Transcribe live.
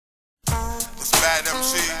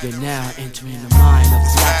You're now entering the mind of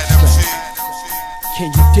Blackstract.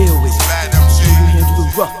 Can you deal with it? Can you handle the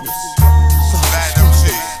roughness? Soft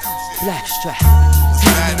sweetness. Blackstract.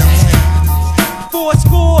 Hand in the hand. 4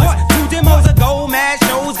 scores, 2 demos ago, mad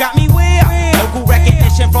shows got me where? Local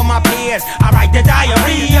recognition from my peers. I write the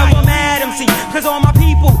diary of a mad MC, cause all my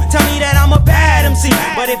people tell me that I'm a bad MC.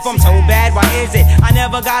 But if I'm so bad, why is it I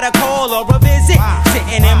never got a call or a visit?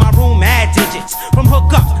 Sitting in my room, mad digits from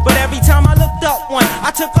hookups, but every time I looked up one,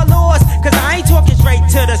 I took a loss, cause I ain't talking straight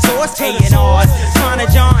to the source. A&Rs, trying to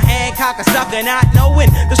John Hancock a sucker, not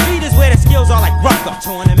knowing the street is where the skills are like Rucker.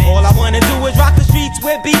 All I wanna do is rock the streets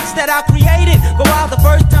with beats that I created. Go out the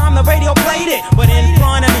first time the radio played it, but in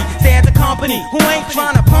front of me stands a company who ain't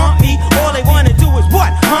trying to pump me. All they wanna do is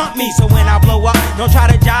what? Hump me. So when I blow up, don't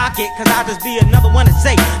try to jock it, cause I'll just be another one to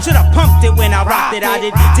say should've pumped it when I rocked it. I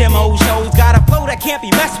did demo shows, got a flow that can't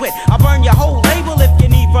be messed with. I burn your whole label if you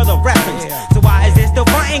need further reference. So why is there still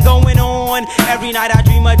fighting going on? Every night I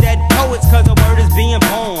dream of dead poets, cause the word is being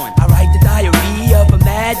born. I write the diary of a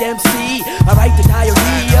mad MC. I write the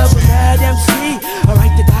diary of a mad MC. I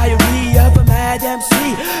write the diary of a mad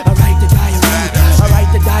MC. I write the diary. I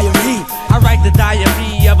write the diary. I write the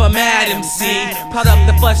diary of a mad MC. Proud of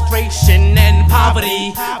the frustration and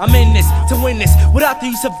poverty. I'm in this to win this without the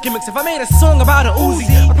use of gimmicks. If I made a song about an Uzi,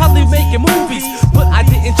 I'd probably make it movies. But I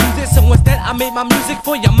didn't choose it, so instead I made my music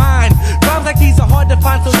for your mind. Rhymes like these are hard to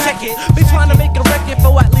find, so check it. Been trying to make a record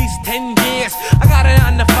for at least 10 years. I got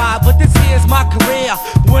a 9 to 5, but this here's my career.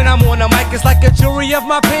 When I'm on the mic, it's like a jury of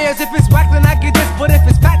my peers. If it's whack, then I get this, but if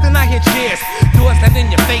it's fact, then I hear cheers. Doors stand in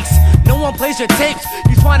your face, no one plays your tapes.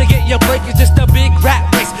 You trying to get your break, it's just a big rat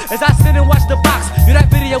race. As I sit and watch the box, yeah, that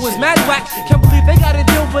video was mad whack. Can't believe they got a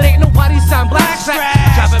deal, but ain't nobody signed Blackstract.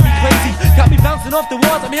 Driving me crazy, got me bouncing off the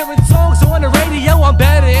walls. I'm hearing songs on the radio, I'm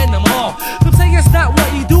better in them all. Some say it's not what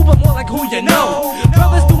you do, but more like who you know.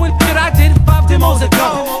 Brothers doing shit I did 5 demos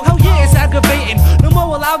ago. Hell yeah, it's aggravating, no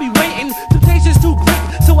more will I be waiting. Temptation's too quick,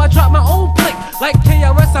 so I drop my own plate. Like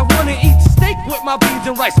KRS, I wanna eat steak with my beans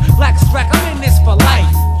and rice. Blackstract, I'm in this for life.